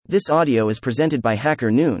This audio is presented by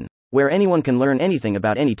Hacker Noon, where anyone can learn anything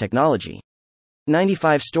about any technology.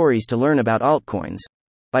 95 stories to learn about altcoins.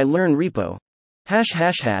 By Learn Repo.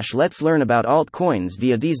 ###. Let's learn about altcoins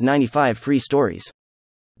via these 95 free stories.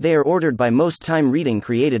 They are ordered by most time reading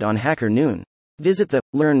created on Hacker Noon. Visit the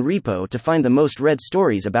Learn Repo to find the most read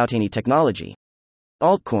stories about any technology.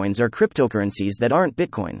 Altcoins are cryptocurrencies that aren't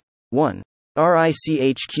Bitcoin. 1.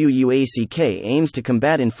 RICHQUACK aims to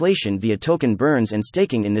combat inflation via token burns and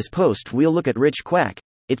staking. In this post, we'll look at Rich Quack,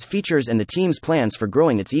 its features, and the team's plans for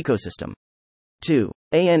growing its ecosystem. 2.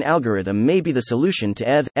 AN algorithm may be the solution to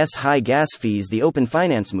ETH's high gas fees. The open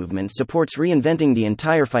finance movement supports reinventing the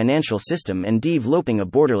entire financial system and developing a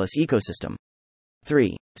borderless ecosystem.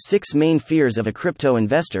 3. 6 main fears of a crypto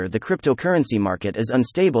investor. The cryptocurrency market is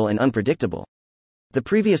unstable and unpredictable. The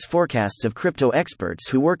previous forecasts of crypto experts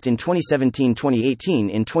who worked in 2017, 2018,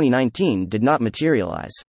 and 2019 did not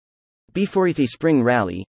materialize. Before the spring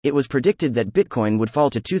rally, it was predicted that Bitcoin would fall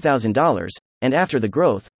to $2,000, and after the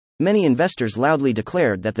growth, many investors loudly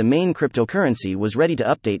declared that the main cryptocurrency was ready to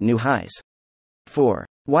update new highs. 4.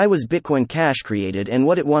 Why was Bitcoin Cash created and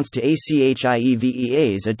what it wants to achieve?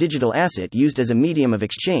 A digital asset used as a medium of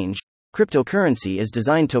exchange. Cryptocurrency is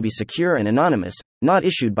designed to be secure and anonymous, not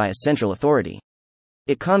issued by a central authority.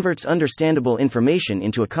 It converts understandable information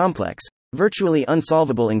into a complex, virtually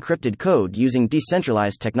unsolvable encrypted code using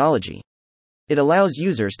decentralized technology. It allows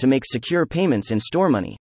users to make secure payments and store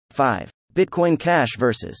money. 5. Bitcoin Cash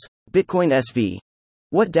versus Bitcoin SV.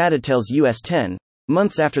 What data tells us? 10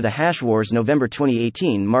 months after the hash wars, November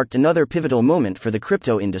 2018 marked another pivotal moment for the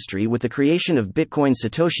crypto industry with the creation of Bitcoin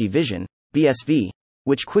Satoshi Vision, BSV,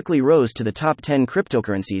 which quickly rose to the top 10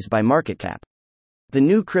 cryptocurrencies by market cap. The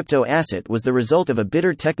new crypto asset was the result of a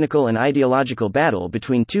bitter technical and ideological battle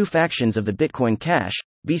between two factions of the Bitcoin Cash,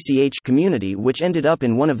 BCH community, which ended up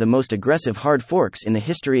in one of the most aggressive hard forks in the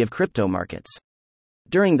history of crypto markets.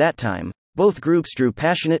 During that time, both groups drew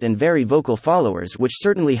passionate and very vocal followers, which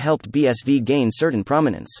certainly helped BSV gain certain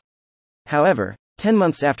prominence. However, 10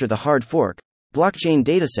 months after the hard fork, blockchain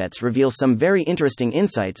datasets reveal some very interesting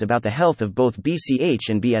insights about the health of both BCH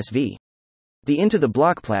and BSV. The Into the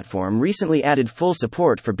Block platform recently added full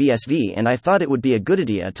support for BSV, and I thought it would be a good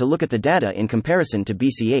idea to look at the data in comparison to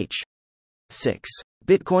BCH. 6.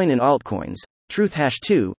 Bitcoin and altcoins. Truth.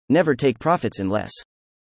 #2. Never take profits unless.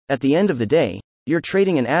 At the end of the day, you're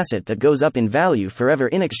trading an asset that goes up in value forever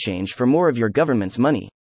in exchange for more of your government's money.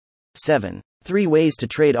 7. 3 ways to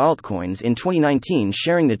trade altcoins in 2019,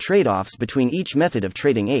 sharing the trade-offs between each method of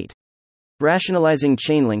trading. 8. Rationalizing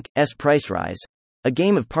Chainlink's price rise. A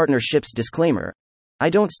game of partnerships. Disclaimer: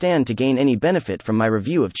 I don't stand to gain any benefit from my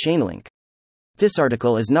review of Chainlink. This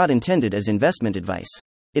article is not intended as investment advice.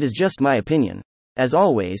 It is just my opinion. As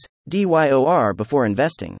always, DYOR before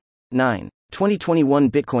investing. 9.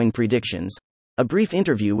 2021 Bitcoin predictions. A brief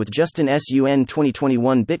interview with Justin Sun.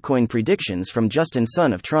 2021 Bitcoin predictions from Justin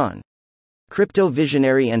Sun of Tron. Crypto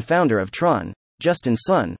visionary and founder of Tron, Justin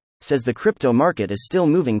Sun, says the crypto market is still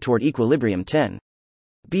moving toward equilibrium. 10.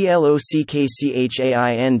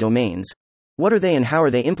 Blockchain domains. What are they and how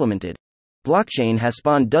are they implemented? Blockchain has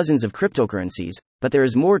spawned dozens of cryptocurrencies, but there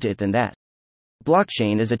is more to it than that.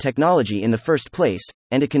 Blockchain is a technology in the first place,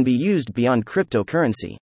 and it can be used beyond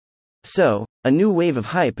cryptocurrency. So, a new wave of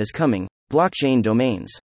hype is coming: blockchain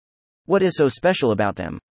domains. What is so special about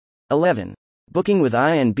them? 11. Booking with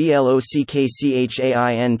Blockchain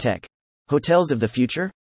tech. Hotels of the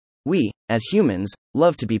future? We, as humans,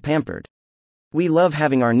 love to be pampered. We love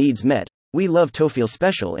having our needs met. We love to feel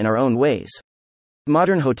special in our own ways.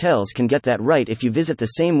 Modern hotels can get that right if you visit the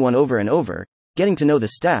same one over and over, getting to know the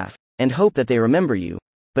staff, and hope that they remember you.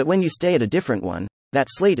 But when you stay at a different one, that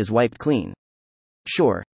slate is wiped clean.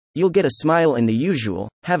 Sure, you'll get a smile in the usual,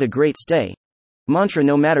 have a great stay mantra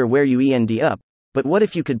no matter where you end up, but what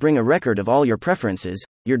if you could bring a record of all your preferences,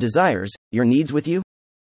 your desires, your needs with you?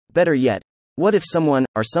 Better yet, what if someone,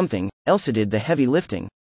 or something, else did the heavy lifting,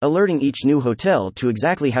 alerting each new hotel to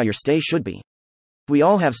exactly how your stay should be? We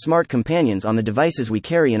all have smart companions on the devices we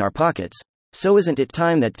carry in our pockets, so isn't it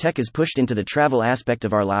time that tech is pushed into the travel aspect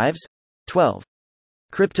of our lives? 12.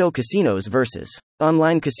 Crypto casinos versus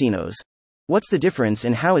online casinos. What's the difference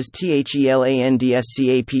and how is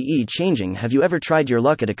THELANDSCAPE changing? Have you ever tried your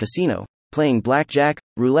luck at a casino, playing blackjack,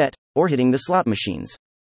 roulette, or hitting the slot machines?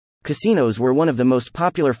 Casinos were one of the most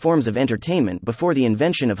popular forms of entertainment before the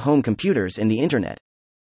invention of home computers and the internet.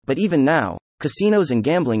 But even now, casinos and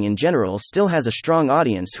gambling in general still has a strong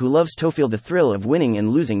audience who loves to feel the thrill of winning and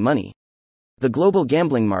losing money. The global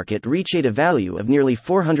gambling market reached a value of nearly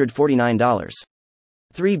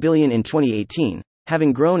 $449.3 billion in 2018,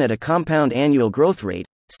 having grown at a compound annual growth rate,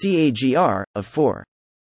 CAGR, of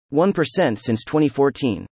 1% since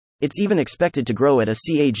 2014. It's even expected to grow at a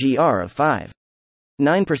CAGR of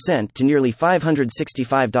 5.9% to nearly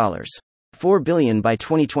 $565.4 billion by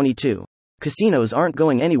 2022. Casinos aren't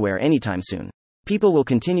going anywhere anytime soon. People will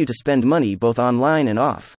continue to spend money both online and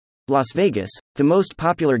off. Las Vegas, the most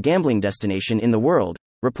popular gambling destination in the world,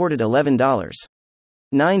 reported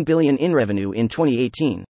 $11.9 billion in revenue in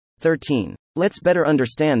 2018. 13. Let's better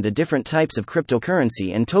understand the different types of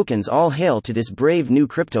cryptocurrency and tokens. All hail to this brave new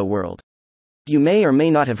crypto world. You may or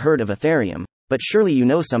may not have heard of Ethereum, but surely you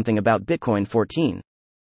know something about Bitcoin. 14.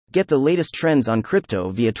 Get the latest trends on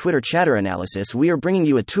crypto via Twitter chatter analysis. We are bringing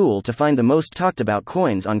you a tool to find the most talked about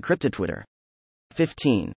coins on crypto Twitter.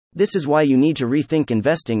 15. This is why you need to rethink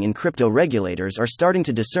investing in crypto. Regulators are starting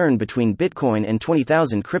to discern between Bitcoin and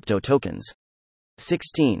 20,000 crypto tokens.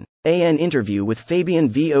 16. An interview with Fabian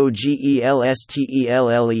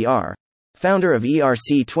Vogelsteller, founder of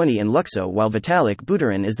ERC20 and Luxo. While Vitalik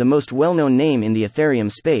Buterin is the most well-known name in the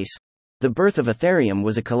Ethereum space, the birth of Ethereum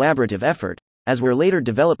was a collaborative effort, as were later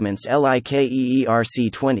developments like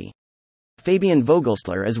ERC20. Fabian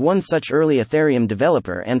Vogelsteller is one such early Ethereum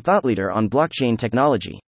developer and thought leader on blockchain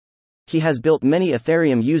technology. He has built many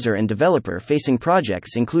Ethereum user and developer-facing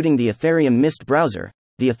projects, including the Ethereum Mist browser,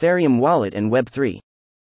 the Ethereum wallet, and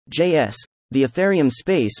Web3.js, the Ethereum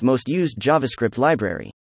space's most used JavaScript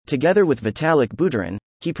library. Together with Vitalik Buterin,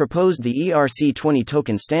 he proposed the ERC20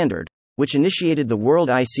 token standard, which initiated the world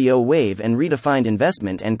ICO wave and redefined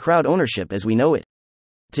investment and crowd ownership as we know it.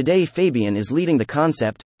 Today, Fabian is leading the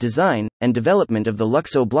concept, design, and development of the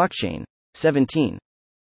Luxo blockchain. 17.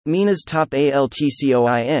 Mina's top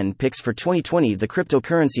altcoin picks for 2020. The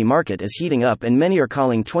cryptocurrency market is heating up and many are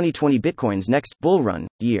calling 2020 Bitcoin's next bull run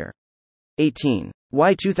year. 18.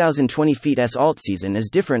 Why 2020 FET's alt season is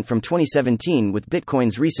different from 2017. With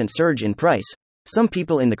Bitcoin's recent surge in price, some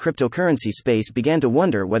people in the cryptocurrency space began to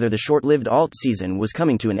wonder whether the short-lived alt season was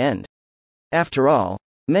coming to an end. After all,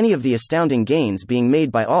 many of the astounding gains being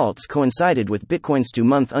made by alts coincided with Bitcoin's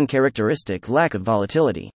 2-month uncharacteristic lack of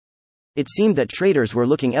volatility. It seemed that traders were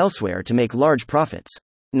looking elsewhere to make large profits.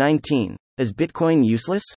 19. Is Bitcoin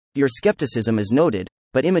useless? Your skepticism is noted,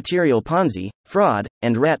 but immaterial Ponzi, fraud,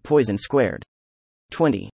 and rat poison squared.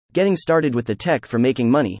 20. Getting started with the tech for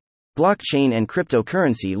making money. Blockchain and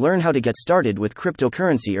cryptocurrency. Learn how to get started with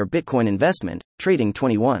cryptocurrency or Bitcoin investment, trading.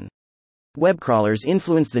 21. Web crawlers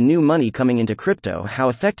influence the new money coming into crypto. How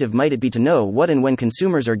effective might it be to know what and when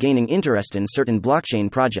consumers are gaining interest in certain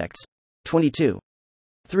blockchain projects? 22.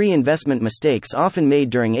 3 investment mistakes often made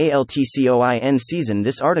during altcoin season.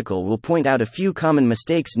 This article will point out a few common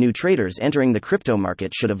mistakes new traders entering the crypto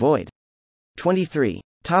market should avoid. 23.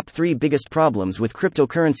 Top 3 biggest problems with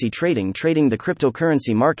cryptocurrency trading. Trading the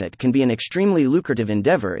cryptocurrency market can be an extremely lucrative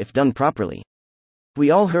endeavor if done properly.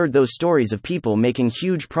 We all heard those stories of people making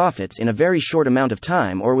huge profits in a very short amount of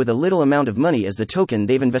time or with a little amount of money as the token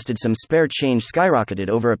they've invested. Some spare change skyrocketed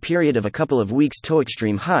over a period of a couple of weeks to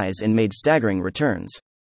extreme highs and made staggering returns.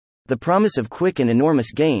 The promise of quick and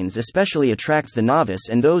enormous gains especially attracts the novice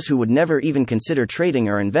and those who would never even consider trading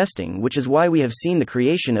or investing, which is why we have seen the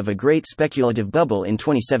creation of a great speculative bubble in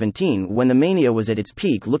 2017 when the mania was at its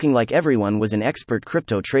peak, looking like everyone was an expert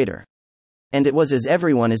crypto trader. And it was as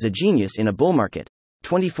everyone is a genius in a bull market.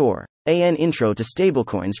 24. An intro to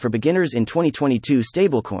stablecoins for beginners. In 2022,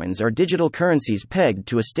 stablecoins are digital currencies pegged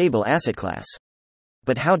to a stable asset class.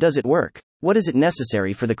 But how does it work? What is it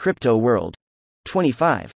necessary for the crypto world?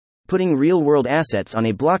 25. Putting real-world assets on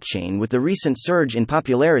a blockchain. With the recent surge in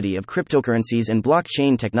popularity of cryptocurrencies and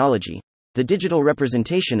blockchain technology, the digital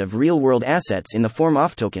representation of real-world assets in the form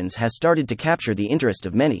of tokens has started to capture the interest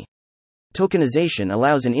of many. Tokenization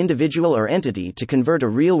allows an individual or entity to convert a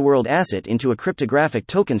real-world asset into a cryptographic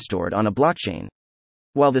token stored on a blockchain.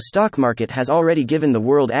 While the stock market has already given the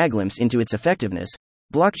world a glimpse into its effectiveness,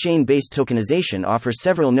 blockchain-based tokenization offers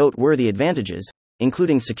several noteworthy advantages,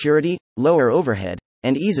 including security, lower overhead,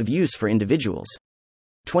 and ease of use for individuals.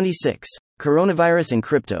 26. Coronavirus and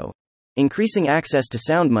crypto. Increasing access to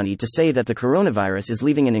sound money. To say that the coronavirus is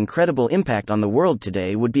leaving an incredible impact on the world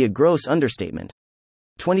today would be a gross understatement.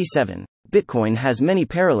 27. Bitcoin has many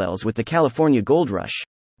parallels with the California gold rush.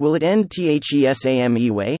 Will it end THESAME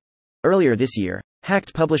way? Earlier this year,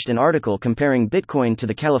 Hacked published an article comparing Bitcoin to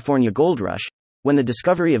the California gold rush, when the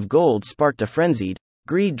discovery of gold sparked a frenzied,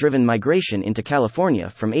 greed-driven migration into California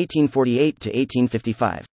from 1848 to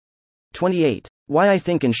 1855. 28. Why I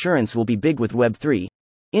think insurance will be big with Web3.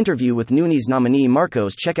 Interview with Noonies nominee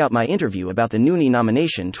Marcos. Check out my interview about the Noonie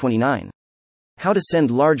nomination. 29. How to send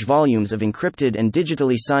large volumes of encrypted and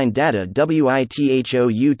digitally signed data.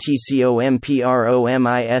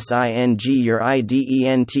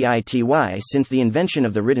 WITHOUTCOMPROMISING Since the invention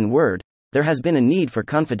of the written word, there has been a need for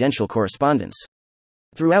confidential correspondence.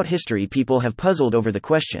 Throughout history, people have puzzled over the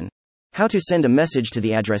question: how to send a message to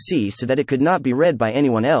the addressee so that it could not be read by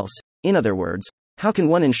anyone else? In other words, how can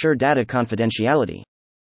one ensure data confidentiality?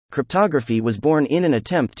 Cryptography was born in an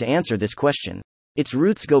attempt to answer this question. Its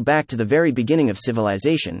roots go back to the very beginning of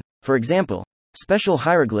civilization. For example, special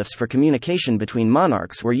hieroglyphs for communication between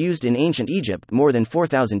monarchs were used in ancient Egypt more than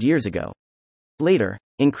 4,000 years ago. Later,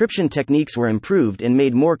 encryption techniques were improved and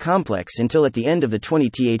made more complex until at the end of the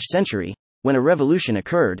 20th century, when a revolution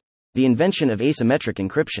occurred: the invention of asymmetric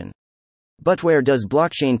encryption. But where does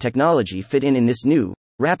blockchain technology fit in this new,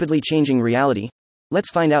 rapidly changing reality?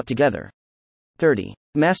 Let's find out together. 30.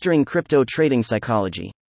 Mastering crypto trading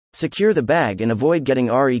psychology. Secure the bag and avoid getting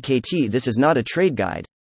wrecked. This is not a trade guide.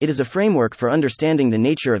 It is a framework for understanding the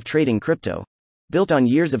nature of trading crypto, built on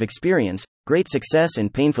years of experience, great success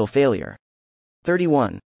and painful failure.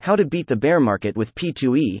 31. How to beat the bear market with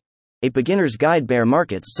P2E. A beginner's guide. Bear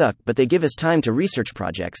markets suck, but they give us time to research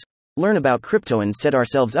projects, learn about crypto and set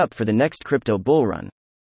ourselves up for the next crypto bull run.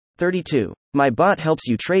 32. My bot helps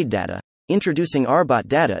you trade data. Introducing our bot.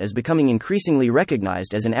 Data is becoming increasingly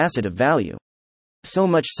recognized as an asset of value. So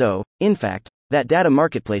much so, in fact, that data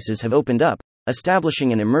marketplaces have opened up,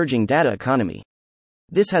 establishing an emerging data economy.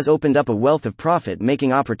 This has opened up a wealth of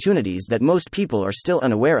profit-making opportunities that most people are still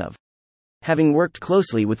unaware of. Having worked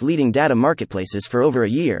closely with leading data marketplaces for over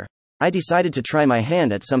a year, I decided to try my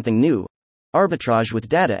hand at something new: arbitrage with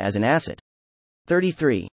data as an asset.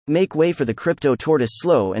 33. Make way for the crypto tortoise.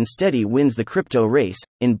 Slow and steady wins the crypto race,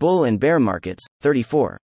 in bull and bear markets.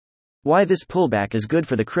 34. Why this pullback is good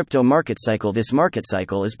for the crypto market cycle. This market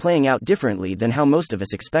cycle is playing out differently than how most of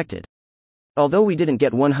us expected. Although we didn't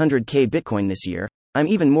get 100k Bitcoin this year, I'm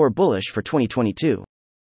even more bullish for 2022.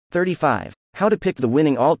 35. How to pick the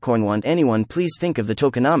winning altcoin. Want anyone please think of the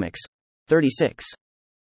tokenomics? 36.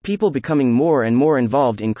 People becoming more and more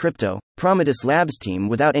involved in crypto. Prometheus Labs team.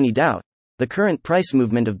 Without any doubt, the current price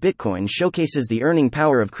movement of Bitcoin showcases the earning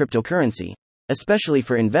power of cryptocurrency, especially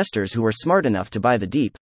for investors who were smart enough to buy the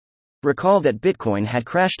deep. Recall that Bitcoin had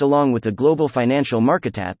crashed along with the global financial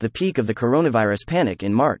market at the peak of the coronavirus panic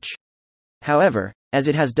in March. However, as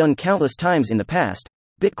it has done countless times in the past,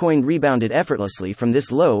 Bitcoin rebounded effortlessly from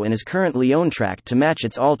this low and is currently on track to match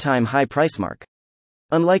its all-time high price mark.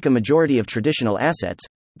 Unlike a majority of traditional assets,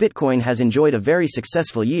 Bitcoin has enjoyed a very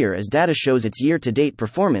successful year, as data shows its year-to-date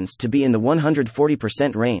performance to be in the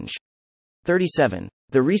 140% range. 37.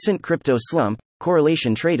 The recent crypto slump,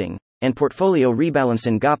 correlation trading, and portfolio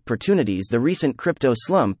rebalancing opportunities. The recent crypto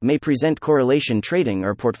slump may present correlation trading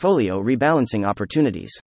or portfolio rebalancing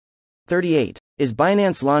opportunities. 38. Is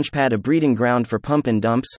Binance Launchpad a breeding ground for pump and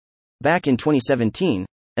dumps? Back in 2017,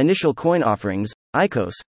 initial coin offerings,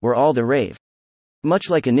 ICOs, were all the rave. Much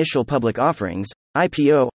like initial public offerings,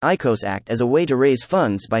 IPO, ICOs act as a way to raise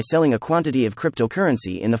funds by selling a quantity of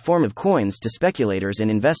cryptocurrency in the form of coins to speculators and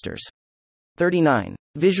investors. 39.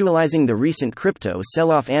 Visualizing the recent crypto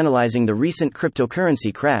sell-off. Analyzing the recent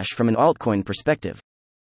cryptocurrency crash from an altcoin perspective.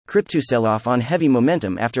 Crypto sell-off on heavy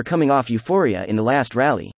momentum after coming off euphoria in the last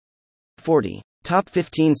rally. 40. Top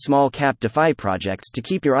 15 small-cap DeFi projects to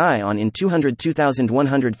keep your eye on in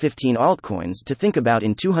 202,115 altcoins to think about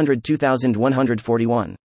in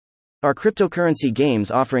 202,141. Are cryptocurrency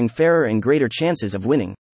games offering fairer and greater chances of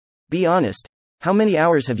winning? Be honest. How many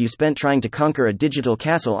hours have you spent trying to conquer a digital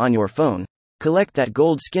castle on your phone, collect that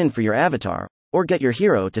gold skin for your avatar, or get your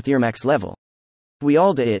hero to Thermax level? We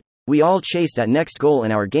all do it. We all chase that next goal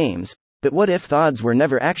in our games, but what if the odds were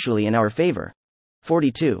never actually in our favor?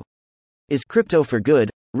 42. Is crypto for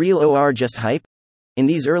good, real or just hype? In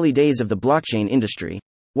these early days of the blockchain industry,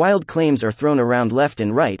 wild claims are thrown around left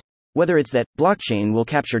and right, whether it's that blockchain will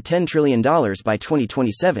capture $10 trillion by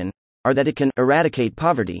 2027, or that it can eradicate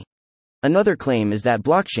poverty. Another claim is that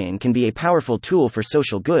blockchain can be a powerful tool for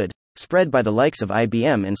social good, spread by the likes of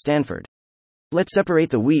IBM and Stanford. Let's separate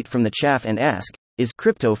the wheat from the chaff and ask, is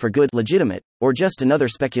crypto for good legitimate, or just another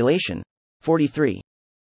speculation? 43.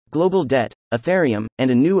 Global debt, Ethereum, and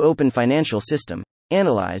a new open financial system.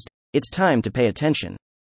 Analyzed, it's time to pay attention.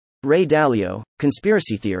 Ray Dalio,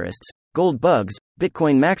 conspiracy theorists, gold bugs,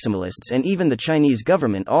 Bitcoin maximalists, and even the Chinese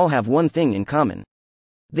government all have one thing in common.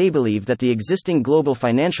 They believe that the existing global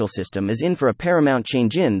financial system is in for a paramount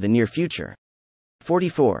change in the near future.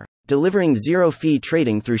 44. Delivering zero-fee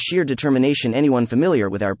trading through sheer determination. Anyone familiar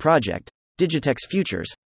with our project, Digitex Futures,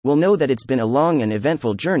 will know that it's been a long and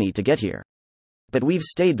eventful journey to get here. But we've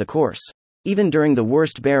stayed the course. Even during the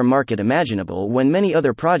worst bear market imaginable, when many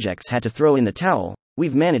other projects had to throw in the towel,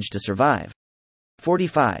 we've managed to survive.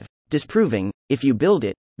 45. Disproving, if you build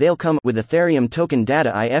it, they'll come. With Ethereum token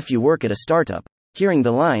data, if you work at a startup, hearing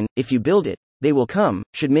the line, if you build it, they will come,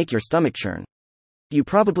 should make your stomach churn. You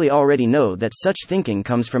probably already know that such thinking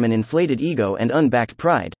comes from an inflated ego and unbacked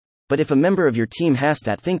pride, but if a member of your team has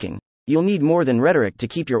that thinking, you'll need more than rhetoric to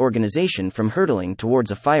keep your organization from hurtling towards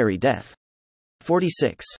a fiery death.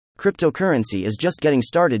 46. Cryptocurrency is just getting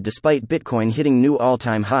started. Despite Bitcoin hitting new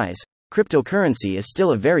all-time highs, cryptocurrency is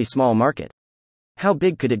still a very small market. How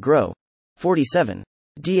big could it grow? 47.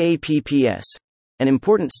 DAPPS. An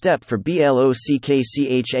important step for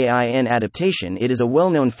blockchain adaptation. It is a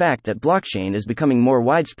well-known fact that blockchain is becoming more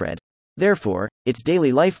widespread, therefore, its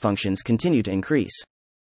daily life functions continue to increase.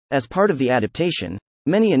 As part of the adaptation,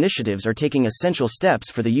 many initiatives are taking essential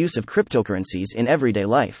steps for the use of cryptocurrencies in everyday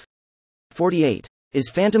life. 48. Is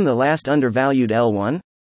Phantom the last undervalued L1?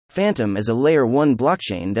 Phantom is a Layer 1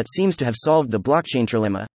 blockchain that seems to have solved the blockchain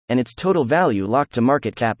trilemma, and its total value locked to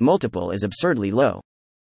market cap multiple is absurdly low.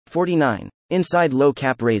 49. Inside low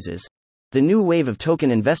cap raises. The new wave of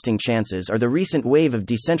token investing. Chances are the recent wave of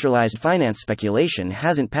decentralized finance speculation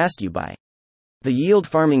hasn't passed you by. The yield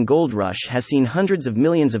farming gold rush has seen hundreds of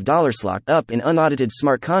millions of dollars locked up in unaudited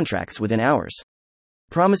smart contracts within hours.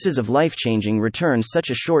 Promises of life-changing returns. Such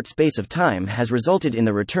a short space of time has resulted in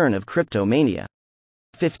the return of crypto mania.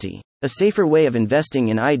 50. A safer way of investing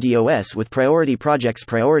in IDOS with priority projects.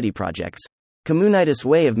 Priority projects. Communitas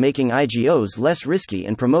way of making IGOs less risky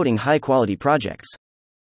and promoting high-quality projects.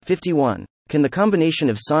 51. Can the combination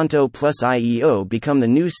of Santo plus IEO become the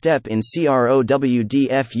new step in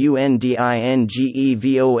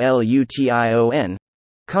CROWDFUNDINGEVOLUTION?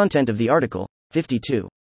 Content of the article. 52.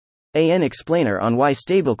 An explainer on why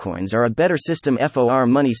stablecoins are a better system. For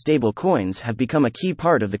money. Stablecoins have become a key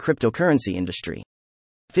part of the cryptocurrency industry.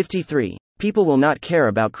 53. People will not care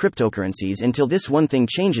about cryptocurrencies until this one thing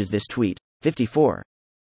changes. This tweet. 54.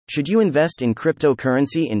 Should you invest in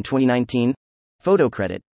cryptocurrency in 2019? Photo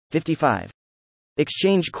credit. 55.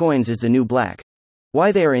 Exchange coins is the new black.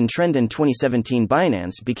 Why they are in trend. In 2017,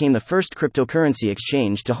 Binance became the first cryptocurrency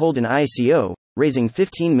exchange to hold an ICO, raising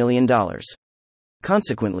 $15 million.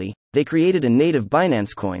 Consequently, they created a native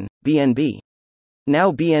Binance coin, BNB.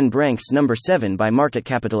 Now BN ranks number 7 by market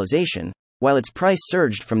capitalization, while its price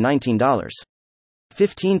surged from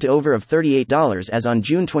 $19.15 to over $38 as on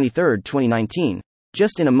June 23, 2019,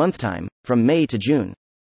 just in a month time, from May to June.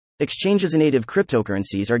 Exchanges. Native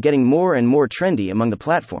cryptocurrencies are getting more and more trendy among the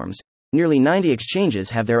platforms. Nearly 90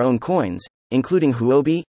 exchanges have their own coins, including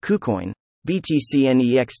Huobi, KuCoin,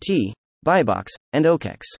 BTCNEXT, Buybox, and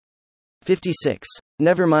OKEX. 56.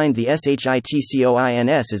 Never mind, the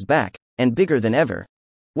SHITCOINS is back, and bigger than ever.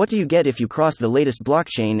 What do you get if you cross the latest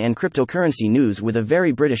blockchain and cryptocurrency news with a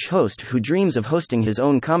very British host who dreams of hosting his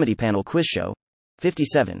own comedy panel quiz show?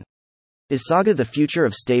 57. Is Saga the future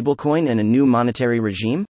of stablecoin and a new monetary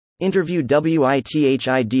regime? Interview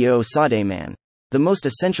WITHIDO Sade Man. The most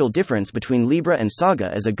essential difference between Libra and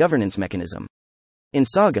Saga is a governance mechanism. In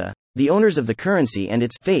Saga, the owners of the currency and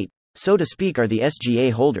its fate, so to speak, are the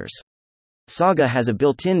SGA holders. Saga has a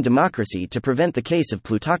built-in democracy to prevent the case of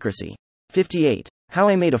plutocracy. 58. How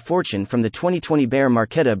I made a fortune from the 2020 bear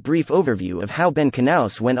market. A brief overview of how Ben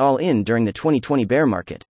Canals went all in during the 2020 bear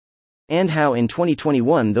market. And how in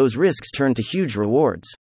 2021 those risks turned to huge rewards.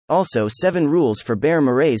 Also 7 rules for bear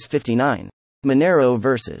Moraes. 59. Monero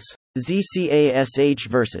vs. ZCASH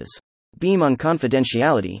vs. Beam on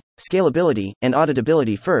confidentiality, scalability, and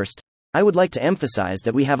auditability. First, I would like to emphasize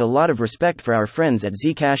that we have a lot of respect for our friends at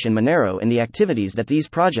Zcash and Monero and the activities that these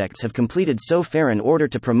projects have completed so far in order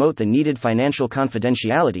to promote the needed financial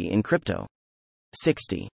confidentiality in crypto.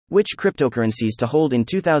 60. Which cryptocurrencies to hold in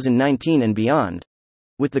 2019 and beyond?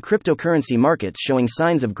 With the cryptocurrency markets showing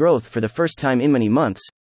signs of growth for the first time in many months,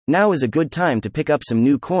 now is a good time to pick up some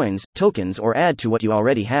new coins, tokens, or add to what you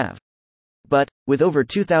already have. But, with over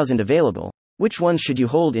 2,000 available, which ones should you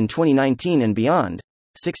hold in 2019 and beyond?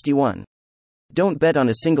 61. Don't bet on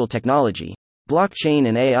a single technology. Blockchain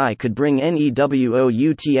and AI could bring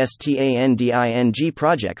NEWOUTSTANDING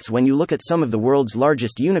projects. When you look at some of the world's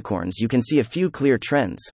largest unicorns, you can see a few clear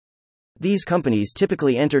trends. These companies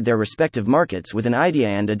typically entered their respective markets with an idea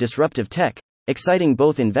and a disruptive tech, exciting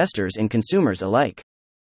both investors and consumers alike.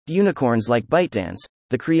 Unicorns like ByteDance,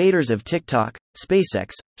 the creators of TikTok,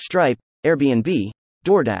 SpaceX, Stripe, Airbnb,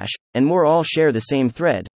 DoorDash, and more all share the same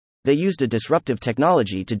thread. They used a disruptive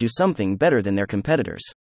technology to do something better than their competitors.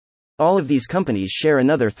 All of these companies share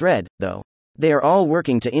another thread, though. They are all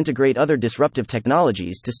working to integrate other disruptive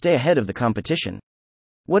technologies to stay ahead of the competition.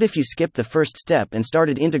 What if you skipped the first step and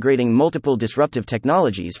started integrating multiple disruptive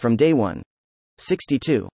technologies from day one?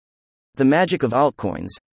 62. The magic of altcoins.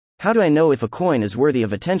 How do I know if a coin is worthy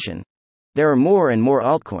of attention? There are more and more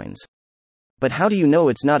altcoins. But how do you know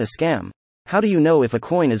it's not a scam? How do you know if a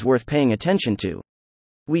coin is worth paying attention to?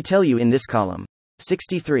 We tell you in this column.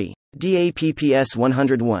 63. DAPPS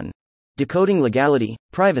 101. Decoding legality,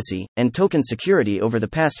 privacy, and token security. Over the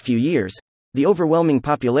past few years, the overwhelming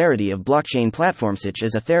popularity of blockchain platforms such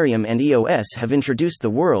as Ethereum and EOS have introduced the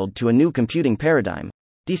world to a new computing paradigm: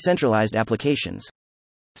 decentralized applications.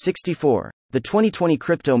 64. The 2020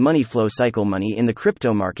 crypto money flow cycle. Money in the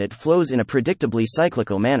crypto market flows in a predictably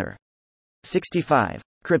cyclical manner. 65.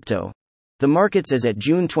 Crypto. The markets as at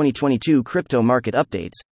June 2022. Crypto market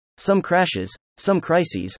updates. Some crashes, some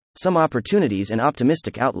crises, some opportunities, and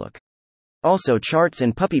optimistic outlook. Also charts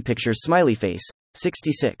and puppy pictures. Smiley face.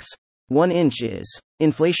 66. 1 inch is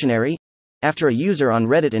inflationary? After a user on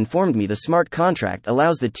Reddit informed me the smart contract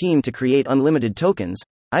allows the team to create unlimited tokens,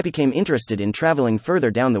 I became interested in traveling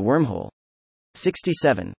further down the wormhole.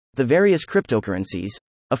 67. The various cryptocurrencies.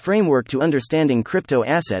 A framework to understanding crypto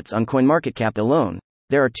assets. On CoinMarketCap alone,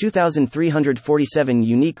 there are 2,347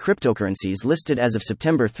 unique cryptocurrencies listed as of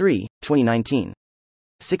September 3, 2019.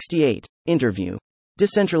 68. Interview.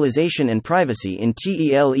 Decentralization and privacy in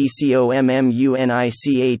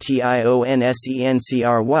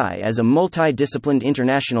TELECOMMUNICATIONSENCRY. As a multi-disciplined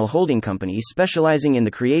international holding company specializing in the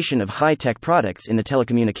creation of high-tech products in the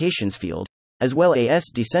telecommunications field, as well as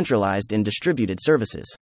decentralized and distributed services.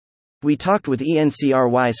 We talked with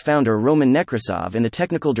ENCRY's founder Roman Nekrasov and the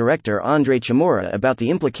technical director Andrei Chamora about the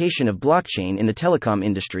implication of blockchain in the telecom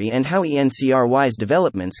industry and how ENCRY's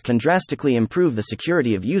developments can drastically improve the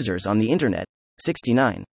security of users on the internet.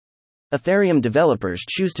 69. Ethereum developers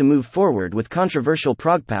choose to move forward with controversial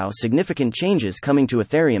ProgPow. Significant changes coming to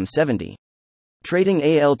Ethereum. 70. Trading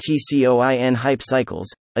Altcoin hype cycles.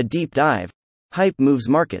 A deep dive. Hype moves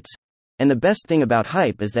markets. And the best thing about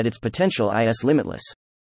hype is that its potential is limitless.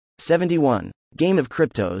 71. Game of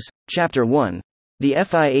Cryptos, Chapter 1. The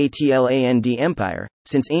Fiatland Empire.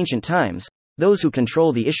 Since ancient times, those who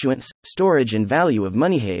control the issuance, storage, and value of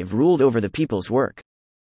money have ruled over the people's work.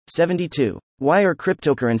 72. Why are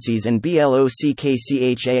cryptocurrencies and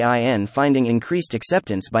blockchain finding increased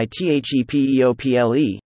acceptance by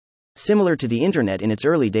THEPEOPLE? Similar to the internet in its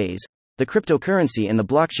early days, the cryptocurrency and the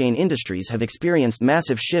blockchain industries have experienced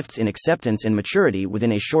massive shifts in acceptance and maturity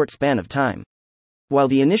within a short span of time. While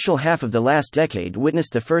the initial half of the last decade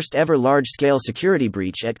witnessed the first ever large-scale security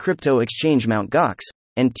breach at crypto exchange Mt. Gox,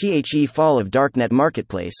 and the fall of darknet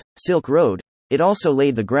marketplace, Silk Road, it also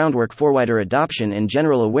laid the groundwork for wider adoption and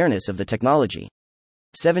general awareness of the technology.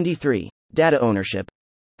 73. Data ownership.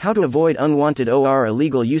 How to avoid unwanted or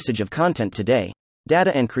illegal usage of content today.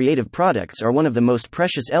 Data and creative products are one of the most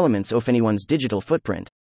precious elements of anyone's digital footprint.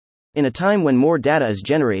 In a time when more data is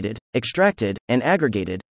generated, extracted, and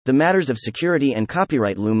aggregated, the matters of security and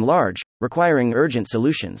copyright loom large, requiring urgent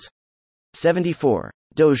solutions. 74.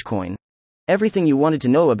 Dogecoin. Everything you wanted to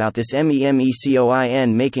know about this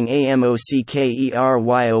MEMECOIN making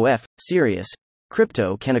AMOCKERYOF, serious.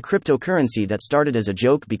 Crypto. Can a cryptocurrency that started as a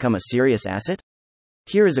joke become a serious asset?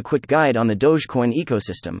 Here is a quick guide on the Dogecoin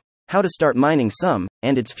ecosystem, how to start mining some,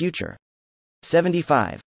 and its future.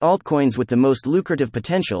 75. Altcoins with the most lucrative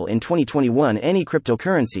potential in 2021. Any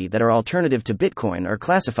cryptocurrency that are alternative to Bitcoin are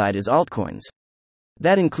classified as altcoins.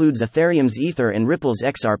 That includes Ethereum's Ether and Ripple's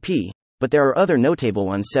XRP, but there are other notable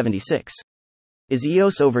ones. 76. Is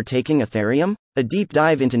EOS overtaking Ethereum? A deep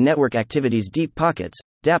dive into network activities. Deep pockets,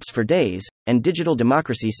 dApps for days, and digital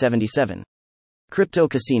democracy. 77. Crypto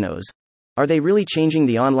casinos. Are they really changing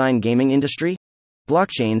the online gaming industry?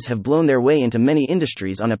 Blockchains have blown their way into many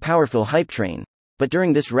industries on a powerful hype train, but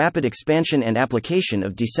during this rapid expansion and application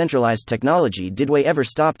of decentralized technology, did we ever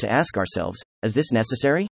stop to ask ourselves, is this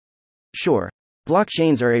necessary? Sure.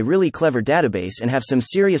 Blockchains are a really clever database and have some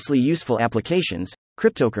seriously useful applications,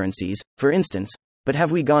 cryptocurrencies, for instance, but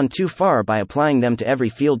have we gone too far by applying them to every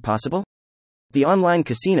field possible? The online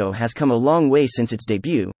casino has come a long way since its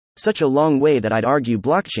debut, such a long way that I'd argue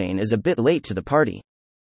blockchain is a bit late to the party.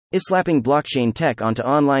 Is slapping blockchain tech onto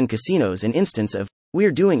online casinos an instance of,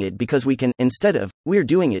 we're doing it because we can, instead of, we're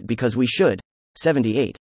doing it because we should?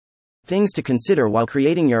 78. Things to consider while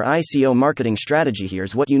creating your ICO marketing strategy.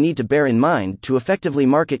 Here's what you need to bear in mind to effectively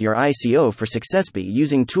market your ICO for success. Be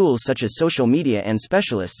using tools such as social media and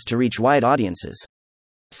specialists to reach wide audiences.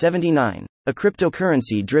 79. A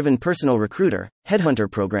cryptocurrency-driven personal recruiter, headhunter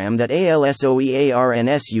program that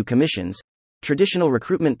ALSOEARNSU commissions. Traditional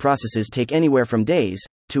recruitment processes take anywhere from days,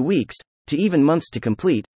 to weeks, to even months to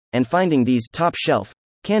complete, and finding these top-shelf,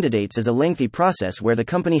 Candidates is a lengthy process where the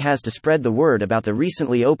company has to spread the word about the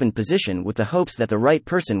recently opened position with the hopes that the right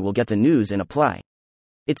person will get the news and apply.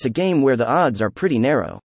 It's a game where the odds are pretty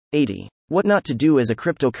narrow. 80. What not to do as a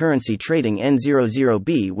cryptocurrency trading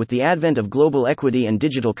N00B. With the advent of global equity and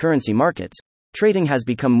digital currency markets, trading has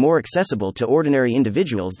become more accessible to ordinary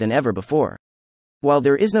individuals than ever before. While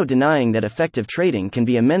there is no denying that effective trading can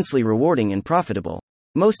be immensely rewarding and profitable,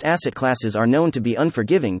 most asset classes are known to be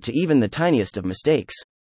unforgiving to even the tiniest of mistakes.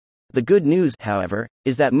 The good news, however,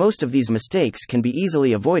 is that most of these mistakes can be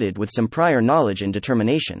easily avoided with some prior knowledge and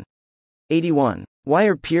determination. 81. Why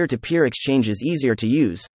are peer-to-peer exchanges easier to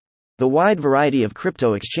use? The wide variety of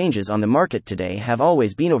crypto exchanges on the market today have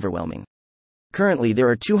always been overwhelming. Currently there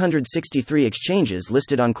are 263 exchanges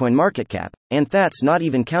listed on CoinMarketCap, and that's not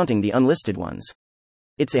even counting the unlisted ones.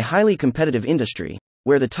 It's a highly competitive industry,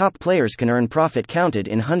 where the top players can earn profit counted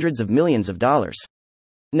in hundreds of millions of dollars.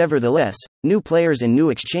 Nevertheless, new players in new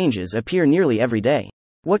exchanges appear nearly every day.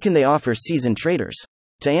 What can they offer seasoned traders?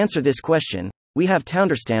 To answer this question, we have to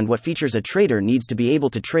understand what features a trader needs to be able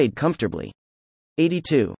to trade comfortably.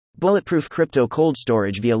 82. Bulletproof crypto cold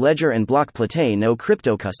storage via Ledger and block Platay. No,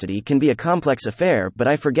 crypto custody can be a complex affair, but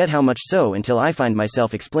I forget how much so until I find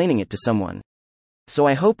myself explaining it to someone. So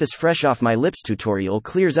I hope this fresh off my lips tutorial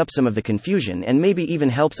clears up some of the confusion and maybe even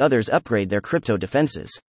helps others upgrade their crypto defenses.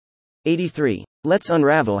 83. Let's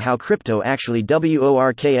unravel how crypto actually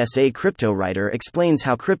works. A crypto writer explains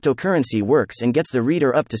how cryptocurrency works and gets the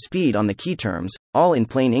reader up to speed on the key terms, all in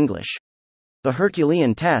plain English. A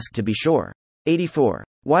Herculean task to be sure. 84.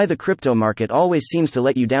 Why the crypto market always seems to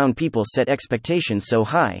let you down. People set expectations so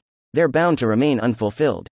high, they're bound to remain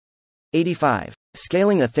unfulfilled. 85.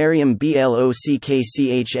 Scaling Ethereum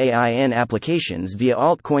blockchain applications via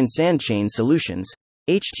Altcoins Sandchain Solutions,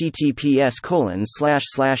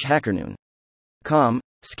 https://hackernoon.com.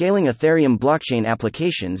 Scaling Ethereum blockchain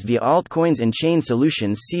applications via Altcoins and Chain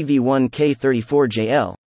Solutions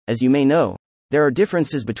CV1K34JL. As you may know, there are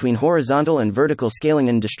differences between horizontal and vertical scaling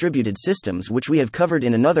in distributed systems, which we have covered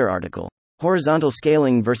in another article, Horizontal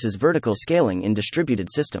Scaling versus Vertical Scaling in Distributed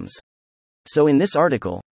Systems. So in this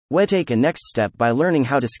article, we take a next step by learning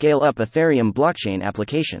how to scale up Ethereum blockchain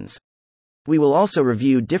applications. We will also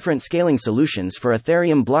review different scaling solutions for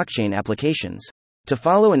Ethereum blockchain applications. To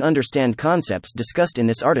follow and understand concepts discussed in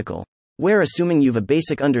this article, we're assuming you've a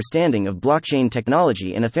basic understanding of blockchain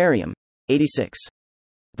technology and Ethereum. 86.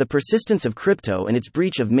 The persistence of crypto and its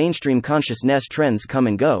breach of mainstream consciousness. Trends come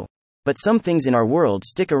and go, but some things in our world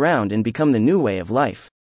stick around and become the new way of life.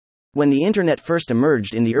 When the internet first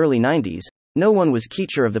emerged in the early 90s, no one was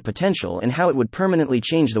sure of the potential and how it would permanently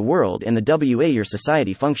change the world and the way your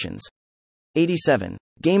society functions. 87.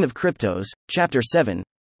 Game of Cryptos, Chapter 7,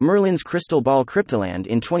 Merlin's Crystal Ball. Cryptoland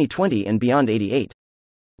in 2020 and beyond. 88.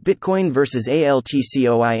 Bitcoin versus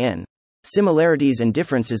Altcoin. Similarities and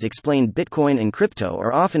differences explained. Bitcoin and crypto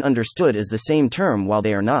are often understood as the same term while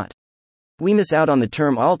they are not. We miss out on the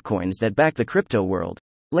term altcoins that back the crypto world.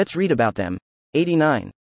 Let's read about them.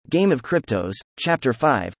 89. Game of Cryptos, Chapter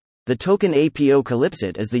 5, The Token Apocalypse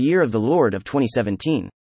as the Year of the Lord of 2017.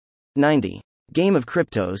 90. Game of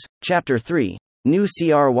Cryptos, Chapter 3, New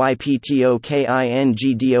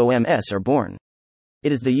CRYPTOKINGDOMS are born.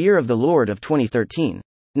 It is the year of the Lord of 2013.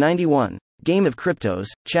 91. Game of Cryptos,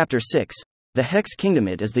 Chapter 6, The Hex Kingdom.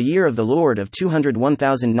 It is the year of the Lord of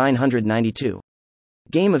 201,992.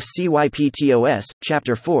 Game of CYPTOS,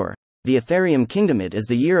 Chapter 4, The Ethereum Kingdom. It is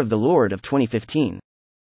the year of the Lord of 2015.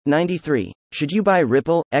 93. Should you buy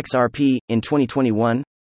Ripple, XRP, in 2021?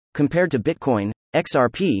 Compared to Bitcoin,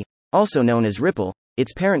 XRP, also known as Ripple,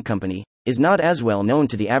 its parent company, is not as well known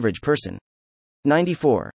to the average person.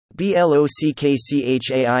 94.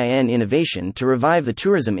 Blockchain innovation to revive the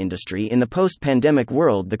tourism industry in the post-pandemic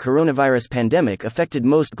world. The coronavirus pandemic affected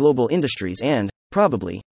most global industries and,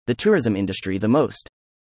 probably, the tourism industry the most.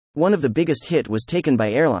 One of the biggest hit was taken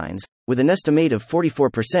by airlines, with an estimate of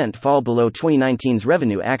 44% fall below 2019's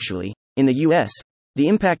revenue. Actually, in the US, the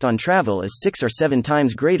impact on travel is 6 or 7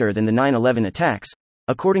 times greater than the 9/11 attacks,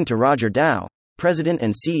 according to Roger Dow, President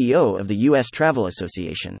and CEO of the U.S. Travel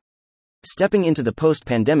Association. Stepping into the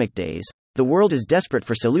post-pandemic days, the world is desperate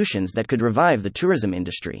for solutions that could revive the tourism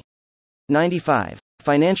industry. 95.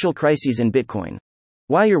 Financial crises in Bitcoin.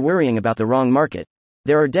 Why you're worrying about the wrong market?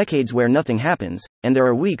 There are decades where nothing happens, and there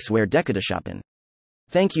are weeks where decades happen.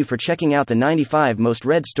 Thank you for checking out the 95 most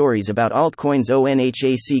read stories about altcoins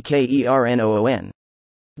ONHACKERNOON.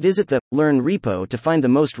 Visit the Learn repo to find the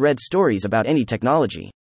most read stories about any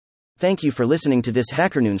technology. Thank you for listening to this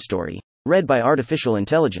HackerNoon story, read by artificial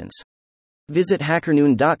intelligence. Visit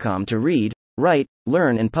hackernoon.com to read, write,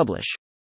 learn, and publish.